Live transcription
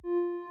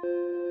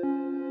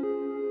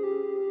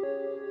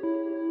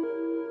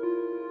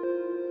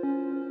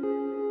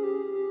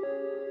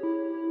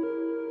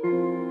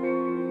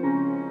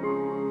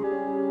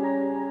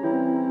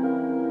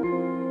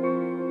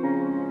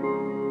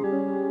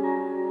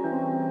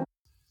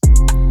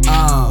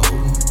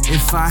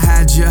If I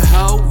had your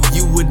hoe,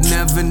 you would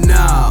never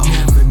know.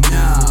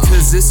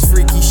 Cause this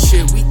freaky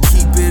shit, we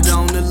keep it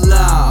on the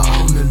low.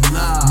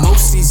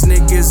 Most these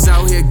niggas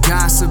out here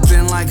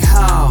gossiping like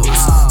hoes,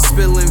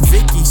 spilling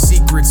Vicky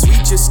secrets, we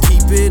just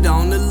keep it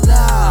on the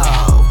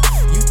low.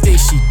 You think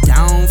she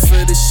down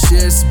for the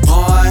shits,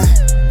 boy?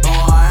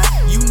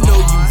 You know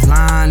you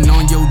lying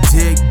on your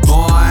dick,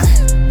 boy.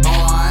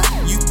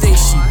 You think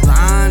she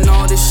lying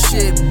all this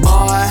shit,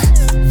 boy?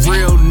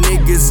 Real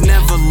niggas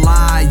never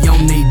lie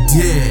on they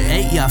dick.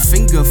 Hey, I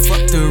finger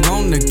fucked her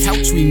on the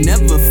couch, we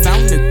never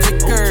found a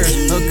clicker.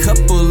 A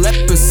couple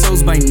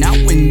episodes by now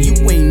and you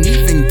ain't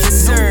even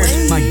kiss her.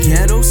 My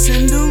ghetto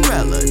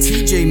Cinderella,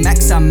 TJ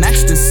Maxx, I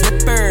matched the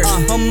slipper.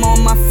 I'm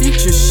on my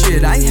future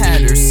shit, I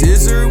had her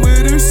scissor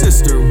with her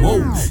sister.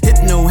 Whoa,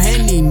 Hypno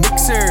Henny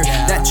mixer,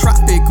 that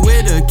tropic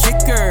with a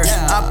kicker.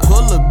 I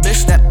pull a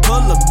bitch, that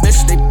pull a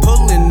bitch, they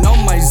pulling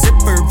on my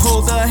zipper.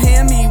 Pulled a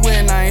hammy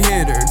when I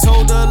hit her,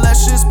 told her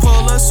let's just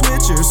pull a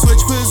switcher.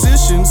 Switch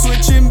position,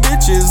 switching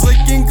bitches,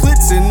 licking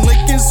clits and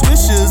licking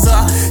swishes.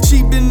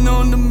 She been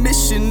on a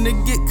mission to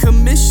get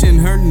commission,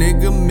 her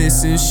nigga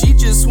missing. She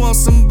just wants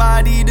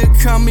somebody to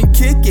come and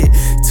kick it,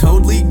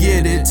 totally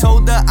get it.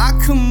 Told her I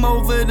come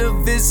over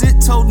to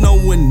visit, told no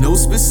one no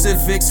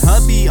specifics.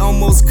 Hubby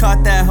almost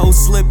caught that hoe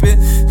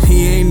slipping,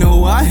 he ain't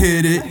know I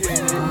hit it.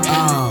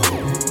 Oh,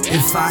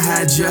 if I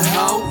had your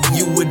hoe,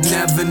 you would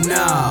never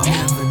know.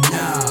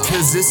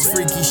 Cause this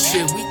freaky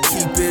shit, we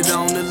keep it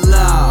on the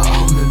low.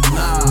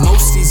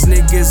 Most these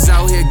niggas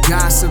out here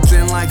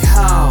gossiping like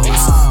hoes,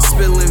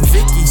 spilling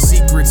Vicky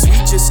secrets, we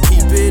just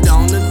keep it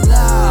on the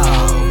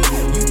low.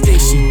 You think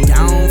she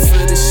down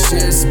for the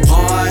shits,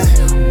 boy?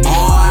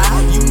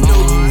 You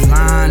know you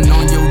lying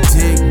on your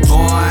dick,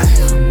 boy.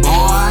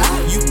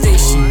 You think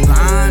she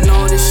lying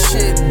on this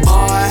shit,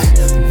 boy?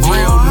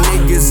 Real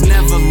niggas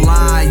never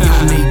lie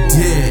on they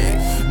dick.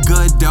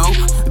 Good dope,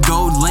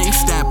 gold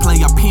links that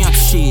play a pimp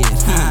shit.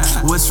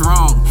 What's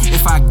wrong?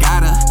 If I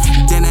got her,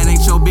 then that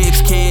ain't your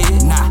bitch, kid.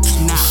 Nah,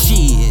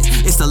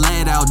 shit. It's the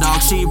let out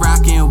dog, she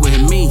rockin'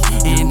 with me.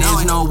 And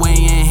there's no way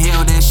in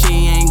hell that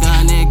she ain't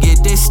gonna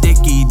get this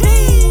sticky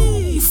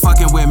D.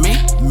 Fucking with me?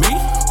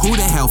 Who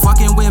the hell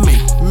fucking with me?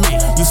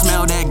 You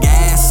smell that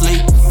gas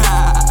leak?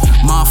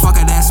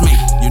 Motherfucker, that's me.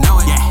 You know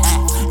it?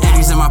 Yeah.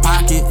 Eddie's in my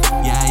pocket.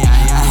 Yeah.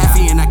 A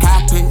Heffy in the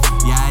cockpit.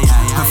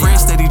 Her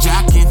friends steady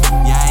jockin'.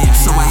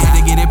 So I had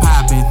to get it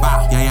poppin'.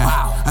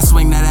 Yeah. I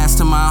swing that ass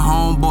to my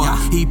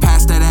homeboy. He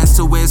passed that ass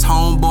to his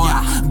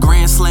homeboy.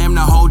 Grand slam,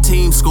 the whole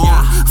team score.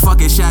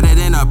 Fucking shot it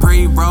in a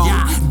pre-roll.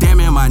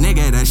 Damn it, my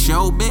nigga, that's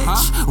your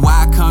bitch.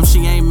 Why come she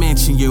ain't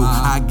mention you?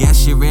 I guess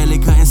she really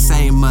couldn't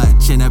say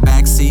much. In the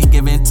backseat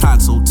giving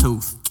tonsil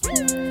tooth.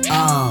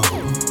 Oh,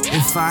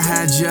 if I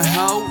had your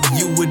hoe,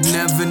 you would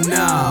never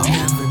know.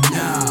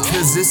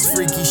 Cause this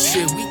freaky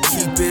shit, we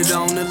keep it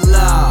on the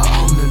low.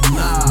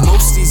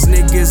 Most these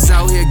niggas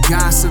out here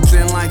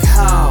gossiping like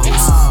hoes,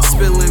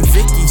 spilling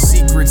Vicky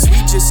secrets, we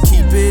just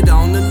keep it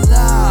on the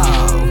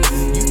low.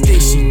 You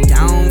think she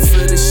down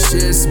for the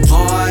shits,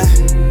 boy?